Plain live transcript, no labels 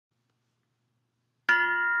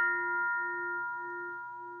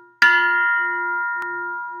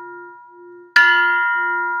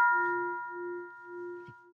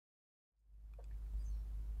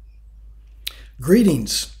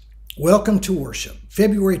Greetings. Welcome to worship,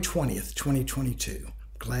 February 20th, 2022.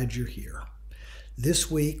 Glad you're here. This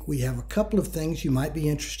week we have a couple of things you might be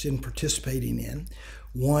interested in participating in.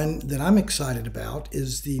 One that I'm excited about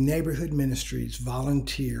is the Neighborhood Ministries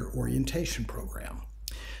Volunteer Orientation Program.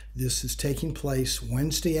 This is taking place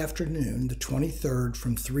Wednesday afternoon, the 23rd,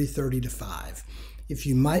 from 3:30 to 5. If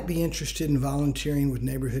you might be interested in volunteering with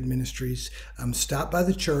Neighborhood Ministries, stop by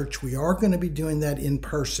the church. We are going to be doing that in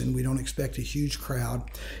person. We don't expect a huge crowd.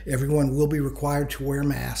 Everyone will be required to wear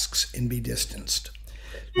masks and be distanced.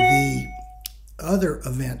 The other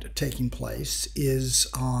event taking place is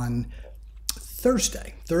on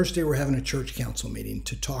Thursday. Thursday, we're having a church council meeting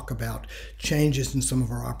to talk about changes in some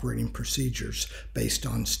of our operating procedures based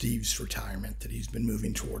on Steve's retirement that he's been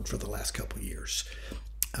moving toward for the last couple of years.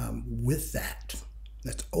 With that,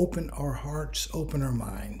 let's open our hearts, open our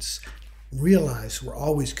minds, realize we're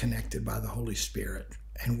always connected by the Holy Spirit,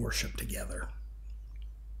 and worship together.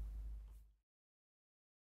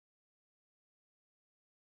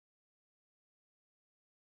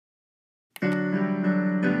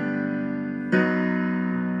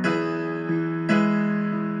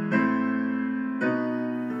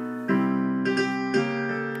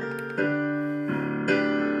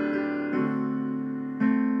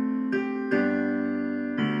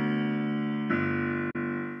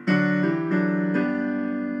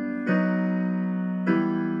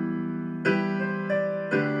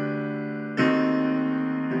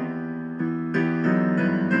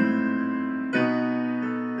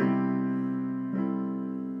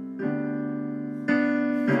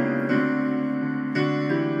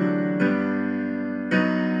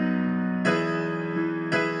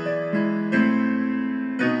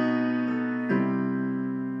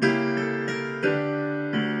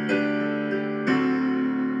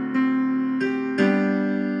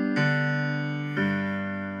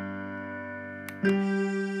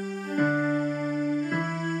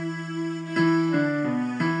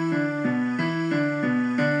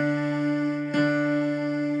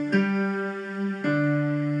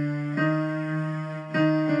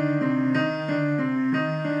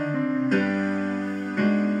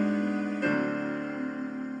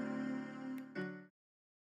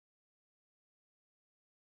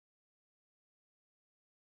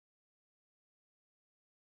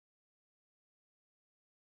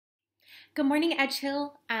 Good morning,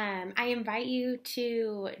 Edgehill. I invite you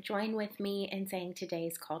to join with me in saying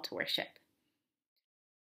today's call to worship.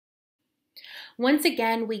 Once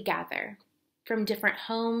again, we gather from different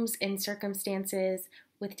homes and circumstances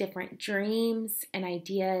with different dreams and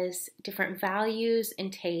ideas, different values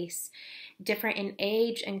and tastes, different in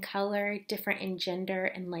age and color, different in gender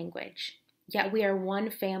and language. Yet we are one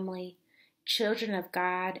family, children of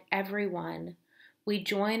God, everyone. We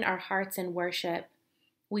join our hearts in worship.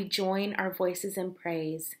 We join our voices in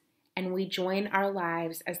praise, and we join our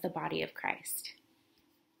lives as the body of Christ.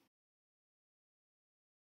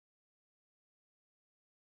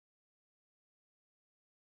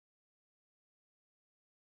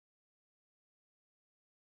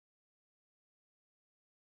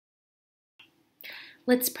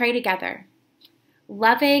 Let's pray together.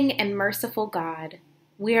 Loving and merciful God,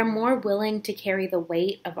 we are more willing to carry the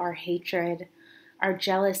weight of our hatred, our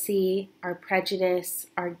jealousy, our prejudice,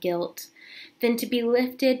 our guilt, than to be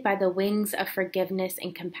lifted by the wings of forgiveness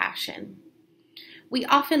and compassion. We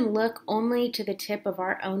often look only to the tip of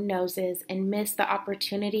our own noses and miss the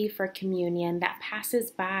opportunity for communion that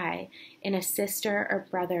passes by in a sister or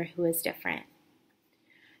brother who is different.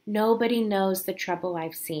 Nobody knows the trouble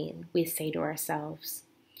I've seen, we say to ourselves,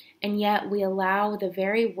 and yet we allow the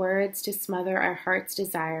very words to smother our heart's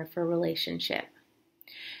desire for relationship.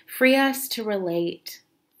 Free us to relate.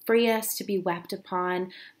 Free us to be wept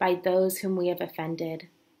upon by those whom we have offended.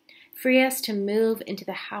 Free us to move into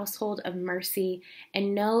the household of mercy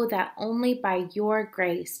and know that only by your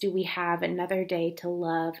grace do we have another day to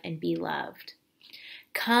love and be loved.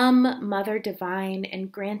 Come, Mother Divine,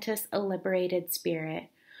 and grant us a liberated spirit,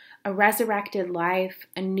 a resurrected life,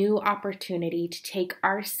 a new opportunity to take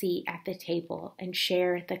our seat at the table and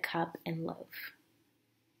share the cup and loaf.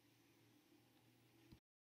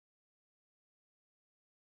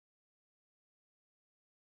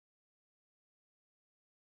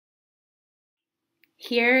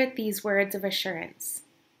 Hear these words of assurance.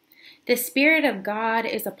 The Spirit of God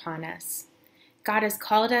is upon us. God has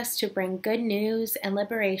called us to bring good news and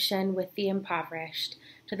liberation with the impoverished,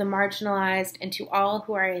 to the marginalized, and to all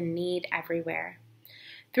who are in need everywhere.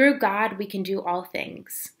 Through God, we can do all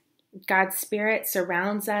things. God's Spirit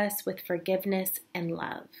surrounds us with forgiveness and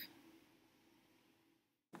love.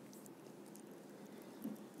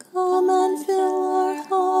 Come and fill our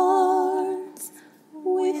hearts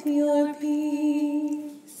with your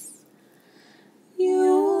peace. You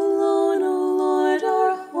alone, O Lord,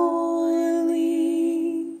 are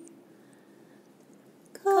holy.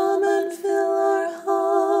 Come and fill our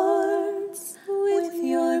hearts with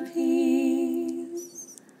your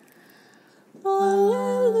peace.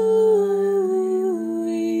 Alleluia.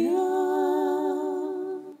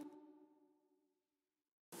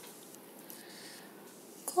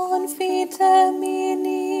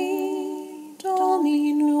 Confitemini,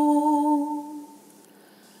 Domino,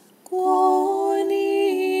 quoniam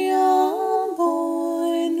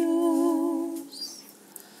bonus.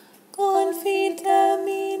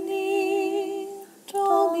 Confitemini,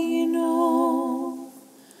 Domino,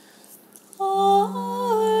 Alleluia.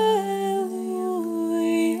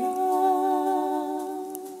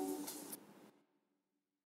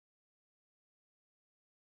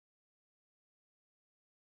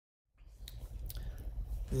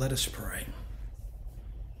 Let us pray.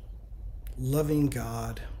 Loving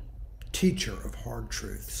God, teacher of hard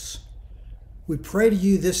truths, we pray to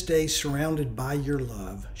you this day surrounded by your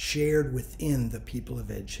love, shared within the people of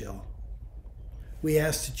Edgehill. We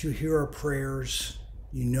ask that you hear our prayers,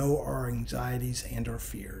 you know our anxieties and our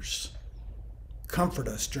fears. Comfort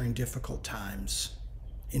us during difficult times.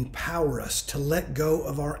 Empower us to let go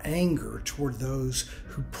of our anger toward those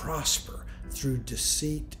who prosper through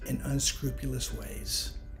deceit and unscrupulous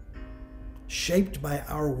ways. Shaped by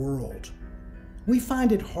our world, we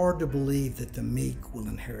find it hard to believe that the meek will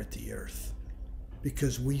inherit the earth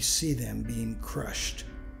because we see them being crushed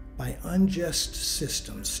by unjust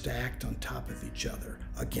systems stacked on top of each other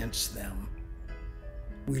against them.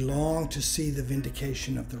 We long to see the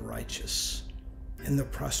vindication of the righteous and the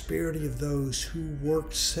prosperity of those who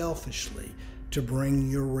worked selfishly to bring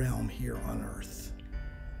your realm here on earth.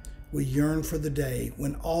 We yearn for the day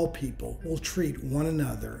when all people will treat one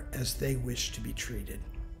another as they wish to be treated.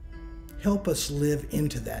 Help us live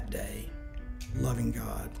into that day, loving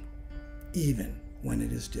God, even when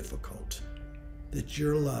it is difficult, that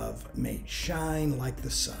your love may shine like the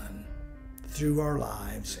sun through our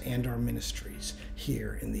lives and our ministries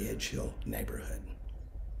here in the Edgehill neighborhood.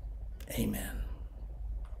 Amen.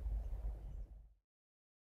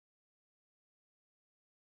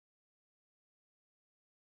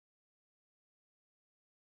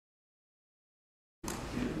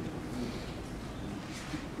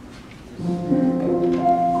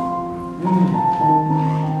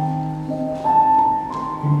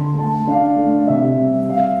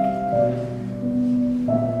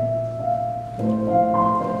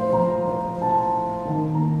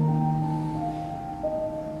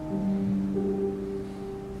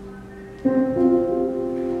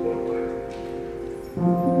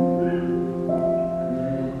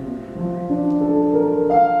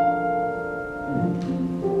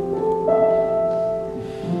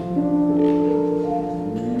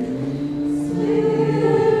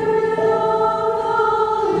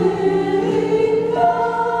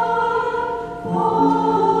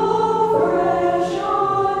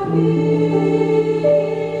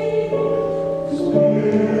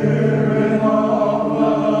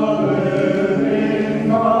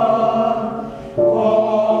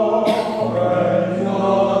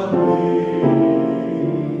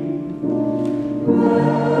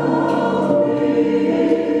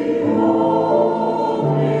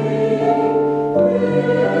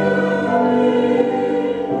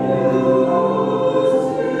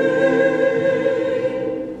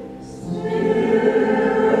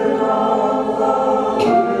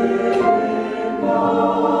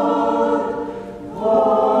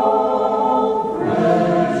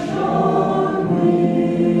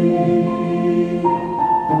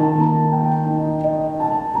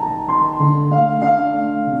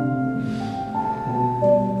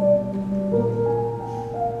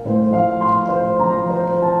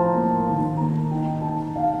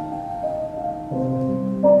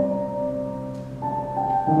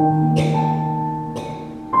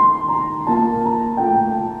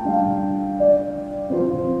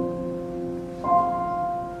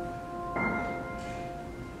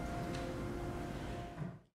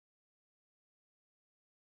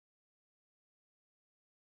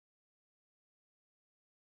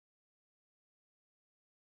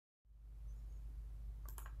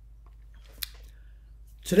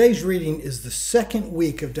 Today's reading is the second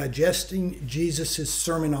week of digesting Jesus'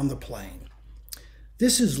 Sermon on the Plain.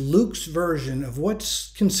 This is Luke's version of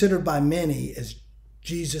what's considered by many as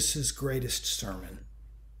Jesus' greatest sermon.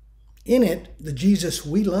 In it, the Jesus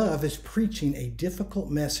we love is preaching a difficult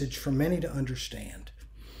message for many to understand.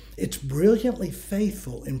 It's brilliantly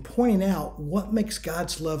faithful in pointing out what makes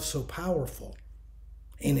God's love so powerful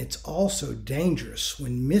And it's also dangerous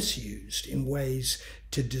when misused in ways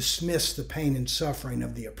to dismiss the pain and suffering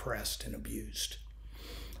of the oppressed and abused.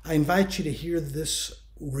 I invite you to hear this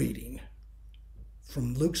reading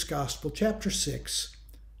from Luke's Gospel, chapter 6,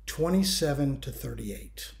 27 to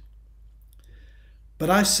 38. But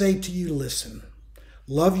I say to you, listen,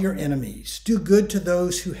 love your enemies, do good to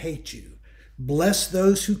those who hate you, bless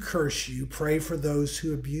those who curse you, pray for those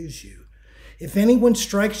who abuse you. If anyone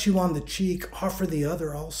strikes you on the cheek, offer the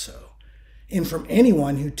other also. And from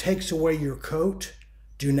anyone who takes away your coat,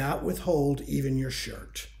 do not withhold even your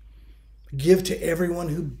shirt. Give to everyone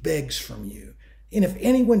who begs from you. And if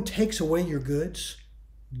anyone takes away your goods,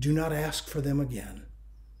 do not ask for them again.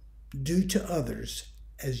 Do to others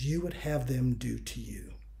as you would have them do to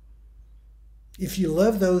you. If you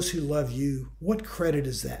love those who love you, what credit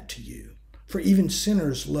is that to you? For even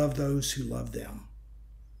sinners love those who love them.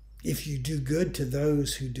 If you do good to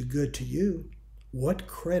those who do good to you, what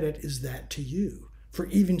credit is that to you? For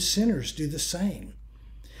even sinners do the same.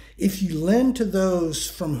 If you lend to those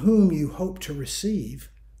from whom you hope to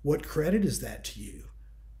receive, what credit is that to you?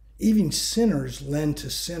 Even sinners lend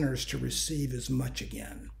to sinners to receive as much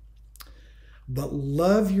again. But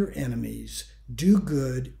love your enemies, do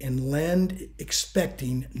good, and lend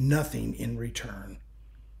expecting nothing in return.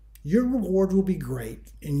 Your reward will be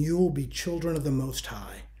great, and you will be children of the Most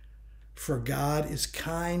High. For God is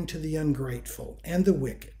kind to the ungrateful and the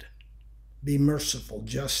wicked. Be merciful,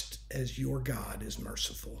 just as your God is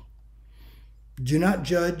merciful. Do not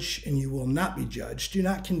judge, and you will not be judged. Do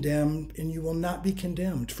not condemn, and you will not be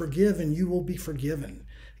condemned. Forgive, and you will be forgiven.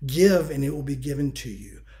 Give, and it will be given to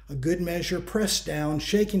you. A good measure, pressed down,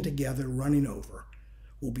 shaken together, running over,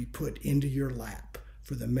 will be put into your lap.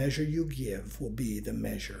 For the measure you give will be the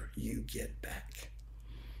measure you get back.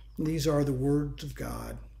 These are the words of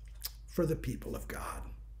God for the people of God.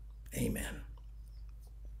 Amen.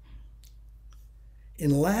 In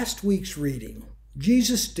last week's reading,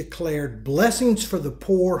 Jesus declared blessings for the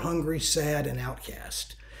poor, hungry, sad, and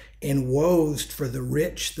outcast, and woes for the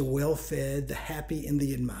rich, the well-fed, the happy, and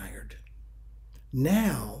the admired.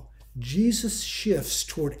 Now, Jesus shifts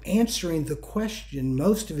toward answering the question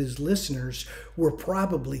most of his listeners were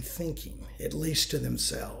probably thinking, at least to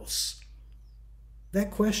themselves.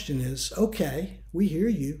 That question is, okay, we hear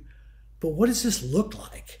you, but what does this look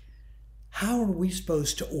like? How are we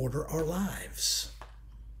supposed to order our lives?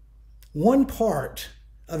 One part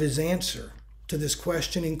of his answer to this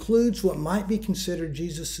question includes what might be considered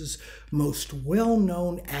Jesus' most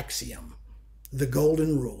well-known axiom, the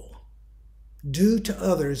golden rule. Do to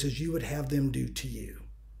others as you would have them do to you.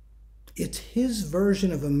 It's his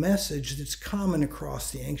version of a message that's common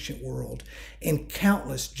across the ancient world and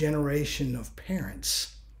countless generations of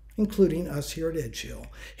parents, including us here at Edgehill,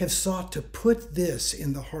 have sought to put this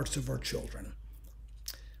in the hearts of our children.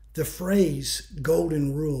 The phrase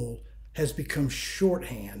golden rule has become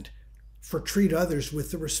shorthand for treat others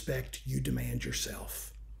with the respect you demand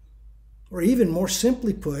yourself. Or even more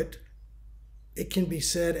simply put, it can be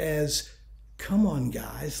said as, come on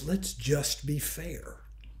guys, let's just be fair.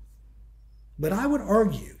 But I would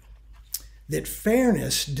argue that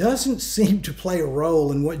fairness doesn't seem to play a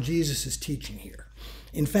role in what Jesus is teaching here.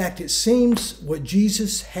 In fact, it seems what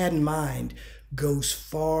Jesus had in mind goes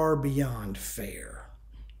far beyond fair.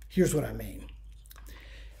 Here's what I mean.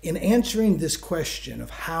 In answering this question of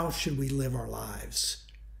how should we live our lives,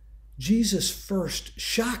 Jesus first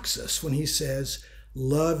shocks us when he says,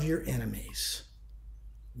 love your enemies.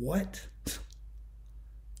 What?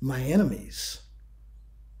 My enemies?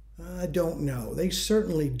 I don't know. They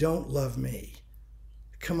certainly don't love me.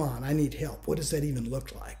 Come on, I need help. What does that even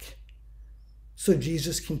look like? So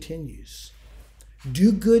Jesus continues,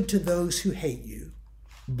 do good to those who hate you.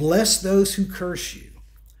 Bless those who curse you.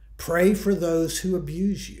 Pray for those who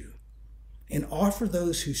abuse you. And offer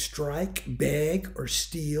those who strike, beg, or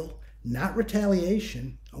steal, not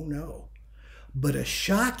retaliation, oh no, but a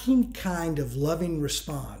shocking kind of loving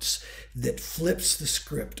response that flips the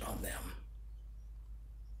script on them.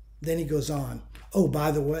 Then he goes on, oh,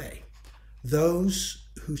 by the way, those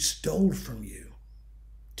who stole from you,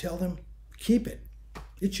 tell them, keep it.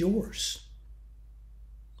 It's yours.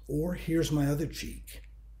 Or here's my other cheek,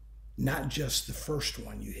 not just the first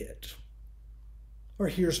one you hit. Or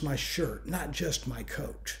here's my shirt, not just my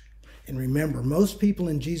coat. And remember, most people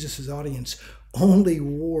in Jesus' audience only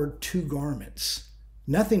wore 2 garments,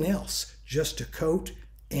 nothing else, just a coat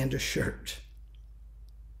and a shirt.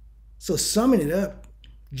 So summing it up,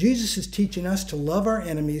 Jesus is teaching us to love our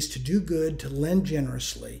enemies, to do good, to lend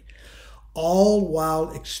generously, all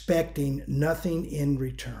while expecting nothing in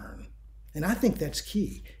return. And I think that's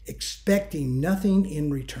key, expecting nothing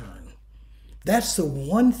in return. That's the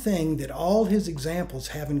one thing that all his examples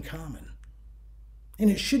have in common. And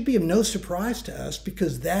it should be of no surprise to us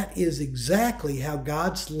because that is exactly how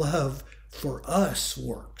God's love for us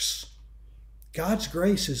works. God's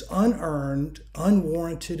grace is unearned,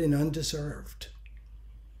 unwarranted, and undeserved.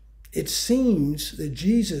 It seems that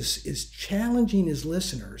Jesus is challenging his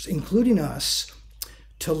listeners, including us,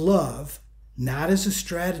 to love not as a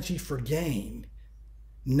strategy for gain,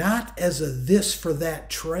 not as a this for that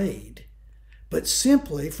trade, but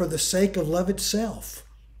simply for the sake of love itself.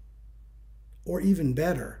 Or even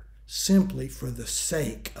better, simply for the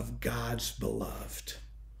sake of God's beloved.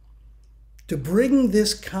 To bring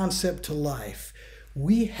this concept to life,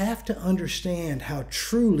 we have to understand how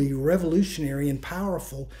truly revolutionary and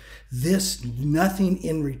powerful this nothing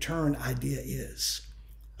in return idea is,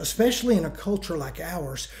 especially in a culture like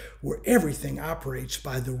ours where everything operates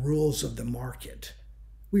by the rules of the market.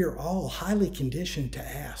 We are all highly conditioned to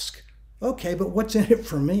ask, okay, but what's in it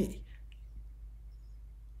for me?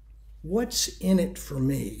 What's in it for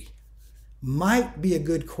me might be a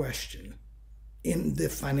good question in the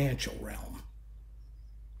financial realm,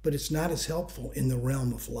 but it's not as helpful in the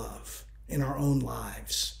realm of love, in our own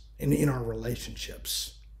lives, and in our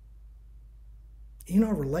relationships. In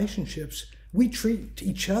our relationships, we treat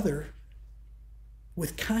each other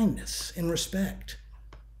with kindness and respect.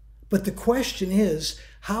 But the question is,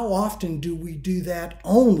 how often do we do that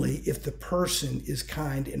only if the person is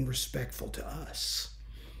kind and respectful to us?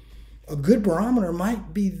 A good barometer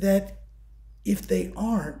might be that if they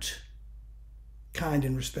aren't kind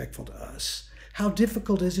and respectful to us, how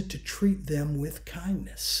difficult is it to treat them with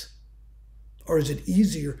kindness? Or is it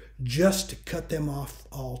easier just to cut them off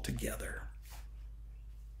altogether?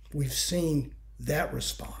 We've seen that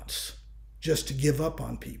response, just to give up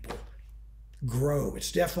on people, grow.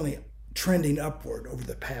 It's definitely trending upward over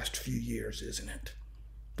the past few years, isn't it?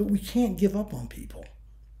 But we can't give up on people.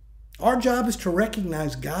 Our job is to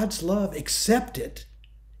recognize God's love, accept it,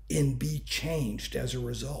 and be changed as a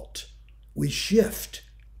result. We shift,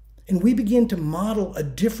 and we begin to model a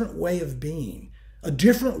different way of being, a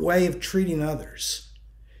different way of treating others.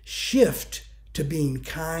 Shift to being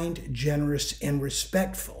kind, generous, and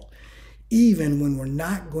respectful, even when we're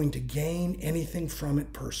not going to gain anything from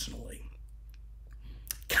it personally.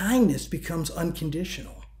 Kindness becomes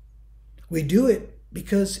unconditional. We do it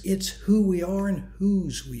because it's who we are and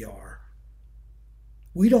whose we are.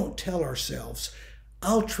 We don't tell ourselves,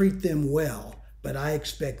 I'll treat them well, but I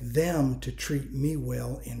expect them to treat me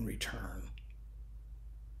well in return.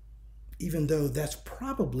 Even though that's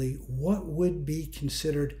probably what would be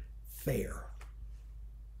considered fair.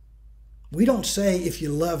 We don't say, if you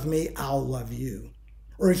love me, I'll love you.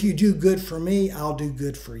 Or if you do good for me, I'll do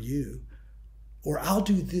good for you. Or I'll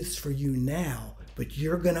do this for you now, but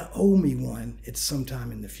you're going to owe me one at some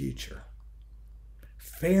time in the future.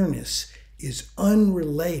 Fairness is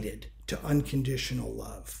unrelated to unconditional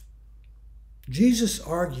love. Jesus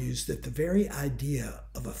argues that the very idea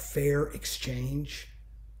of a fair exchange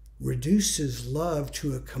reduces love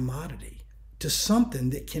to a commodity, to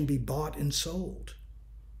something that can be bought and sold.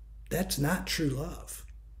 That's not true love.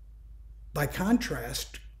 By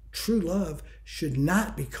contrast, true love should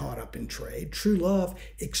not be caught up in trade. True love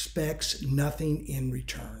expects nothing in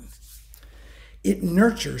return. It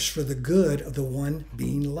nurtures for the good of the one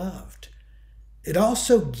being loved. It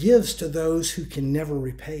also gives to those who can never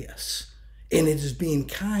repay us, and it is being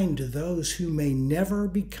kind to those who may never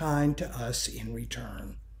be kind to us in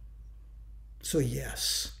return. So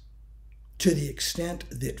yes, to the extent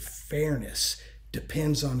that fairness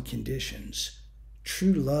depends on conditions,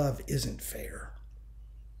 true love isn't fair.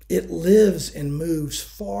 It lives and moves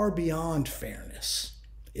far beyond fairness.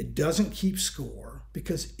 It doesn't keep score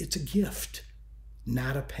because it's a gift,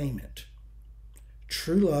 not a payment.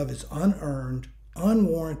 True love is unearned,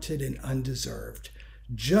 unwarranted, and undeserved,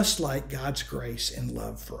 just like God's grace and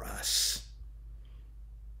love for us.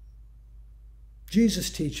 Jesus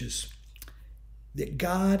teaches that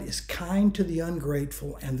God is kind to the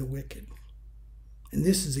ungrateful and the wicked. And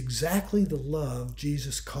this is exactly the love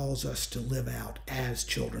Jesus calls us to live out as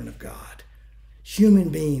children of God,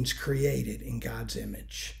 human beings created in God's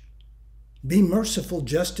image. Be merciful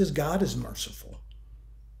just as God is merciful.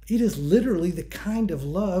 It is literally the kind of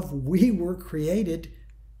love we were created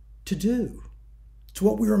to do. It's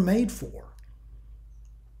what we were made for.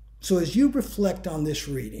 So as you reflect on this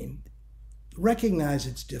reading, recognize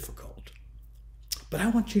it's difficult. But I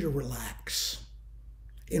want you to relax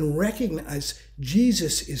and recognize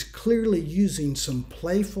Jesus is clearly using some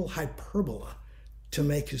playful hyperbola to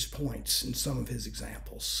make his points in some of his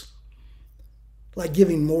examples. Like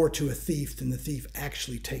giving more to a thief than the thief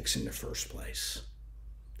actually takes in the first place.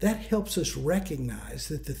 that helps us recognize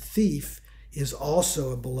that the thief is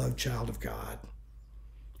also a beloved child of God.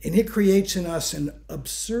 And it creates in us an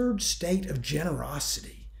absurd state of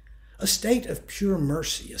generosity, a state of pure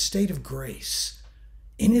mercy, a state of grace.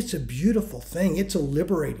 And it's a beautiful thing. It's a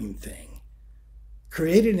liberating thing.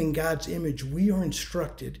 Created in God's image, we are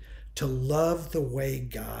instructed to love the way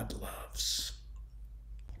God loves.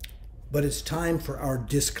 But it's time for our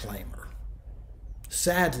disclaimer.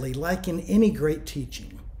 Sadly, like in any great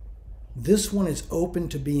teaching, this one is open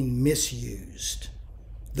to being misused.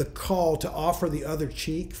 The call to offer the other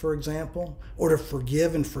cheek, for example, or to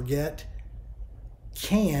forgive and forget,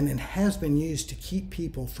 can and has been used to keep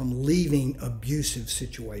people from leaving abusive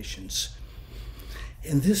situations.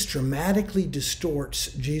 And this dramatically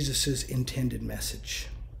distorts Jesus' intended message.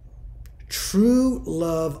 True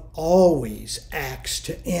love always acts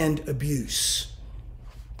to end abuse,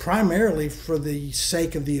 primarily for the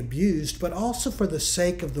sake of the abused, but also for the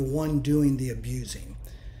sake of the one doing the abusing,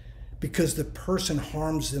 because the person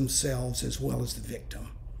harms themselves as well as the victim.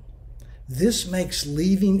 This makes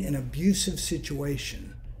leaving an abusive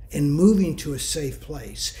situation and moving to a safe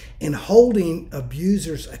place and holding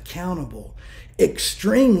abusers accountable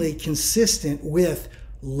extremely consistent with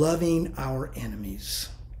loving our enemies.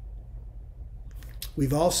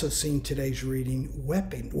 We've also seen today's reading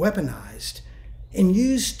weaponized and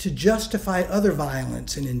used to justify other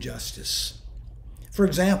violence and injustice. For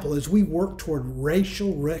example, as we work toward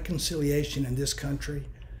racial reconciliation in this country,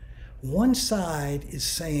 one side is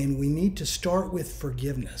saying we need to start with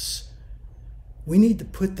forgiveness. We need to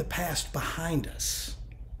put the past behind us.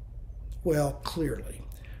 Well, clearly,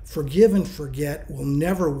 forgive and forget will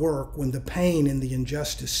never work when the pain and the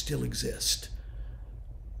injustice still exist.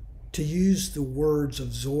 To use the words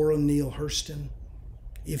of Zora Neale Hurston,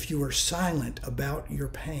 if you are silent about your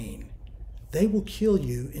pain, they will kill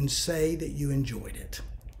you and say that you enjoyed it.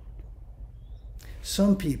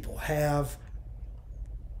 Some people have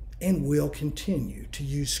and will continue to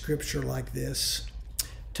use scripture like this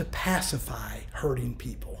to pacify hurting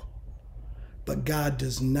people. But God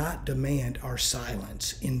does not demand our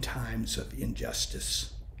silence in times of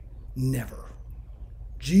injustice. Never.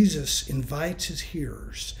 Jesus invites his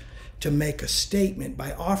hearers to make a statement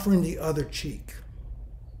by offering the other cheek.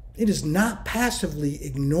 It is not passively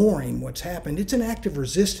ignoring what's happened. It's an act of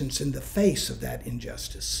resistance in the face of that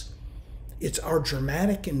injustice. It's our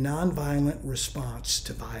dramatic and nonviolent response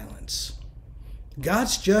to violence.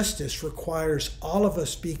 God's justice requires all of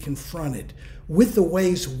us be confronted with the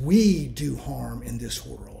ways we do harm in this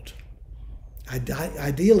world.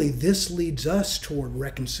 Ideally, this leads us toward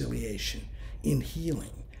reconciliation in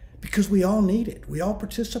healing because we all need it. We all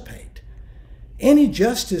participate. Any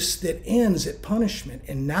justice that ends at punishment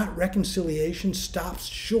and not reconciliation stops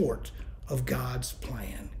short of God's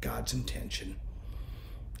plan, God's intention.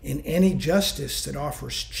 And any justice that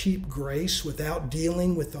offers cheap grace without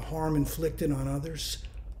dealing with the harm inflicted on others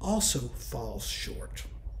also falls short.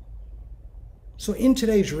 So in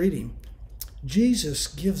today's reading, Jesus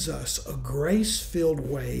gives us a grace-filled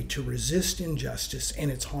way to resist injustice and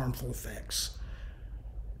its harmful effects.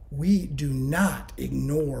 We do not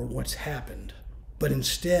ignore what's happened, but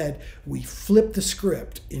instead we flip the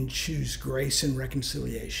script and choose grace and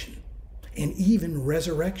reconciliation, and even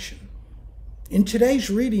resurrection. In today's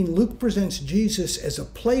reading, Luke presents Jesus as a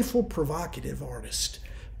playful, provocative artist,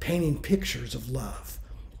 painting pictures of love,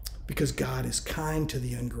 because God is kind to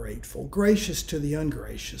the ungrateful, gracious to the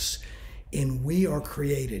ungracious, and we are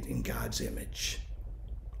created in God's image.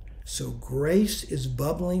 So grace is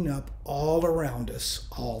bubbling up all around us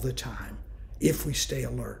all the time. If we stay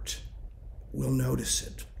alert, we'll notice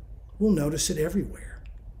it. We'll notice it everywhere.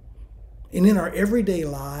 And in our everyday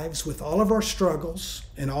lives, with all of our struggles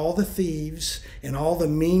and all the thieves and all the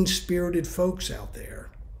mean-spirited folks out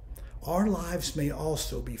there, our lives may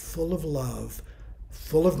also be full of love,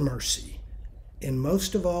 full of mercy, and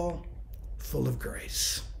most of all, full of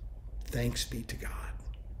grace. Thanks be to God.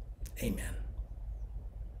 Amen.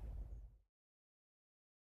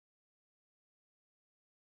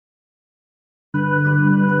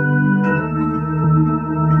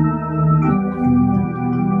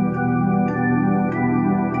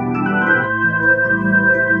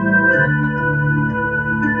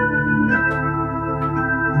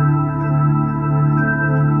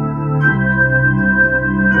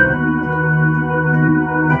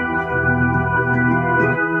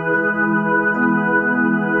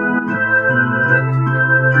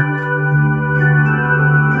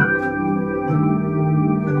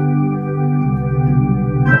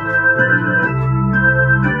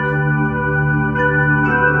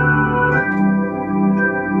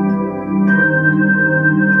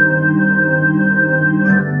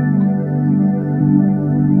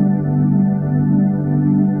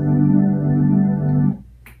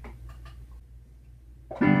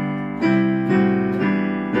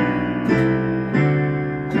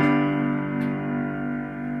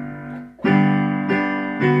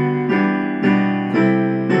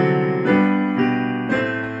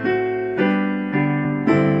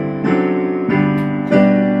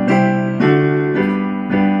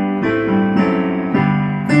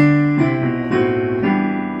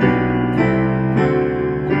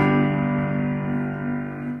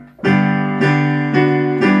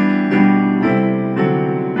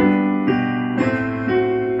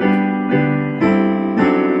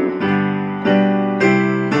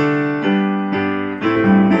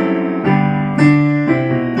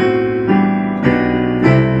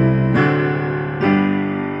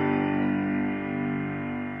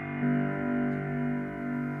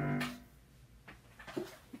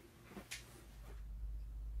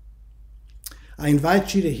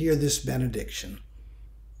 invite you to hear this benediction.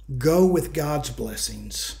 Go with God's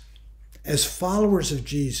blessings. As followers of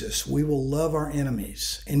Jesus, we will love our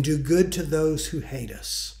enemies and do good to those who hate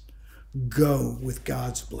us. Go with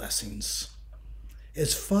God's blessings.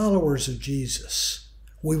 As followers of Jesus,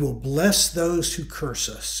 we will bless those who curse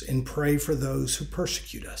us and pray for those who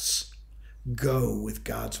persecute us. Go with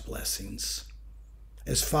God's blessings.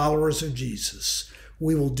 As followers of Jesus,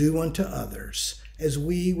 we will do unto others as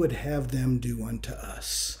we would have them do unto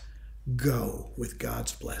us. Go with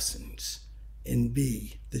God's blessings and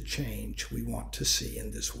be the change we want to see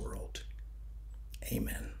in this world.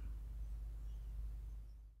 Amen.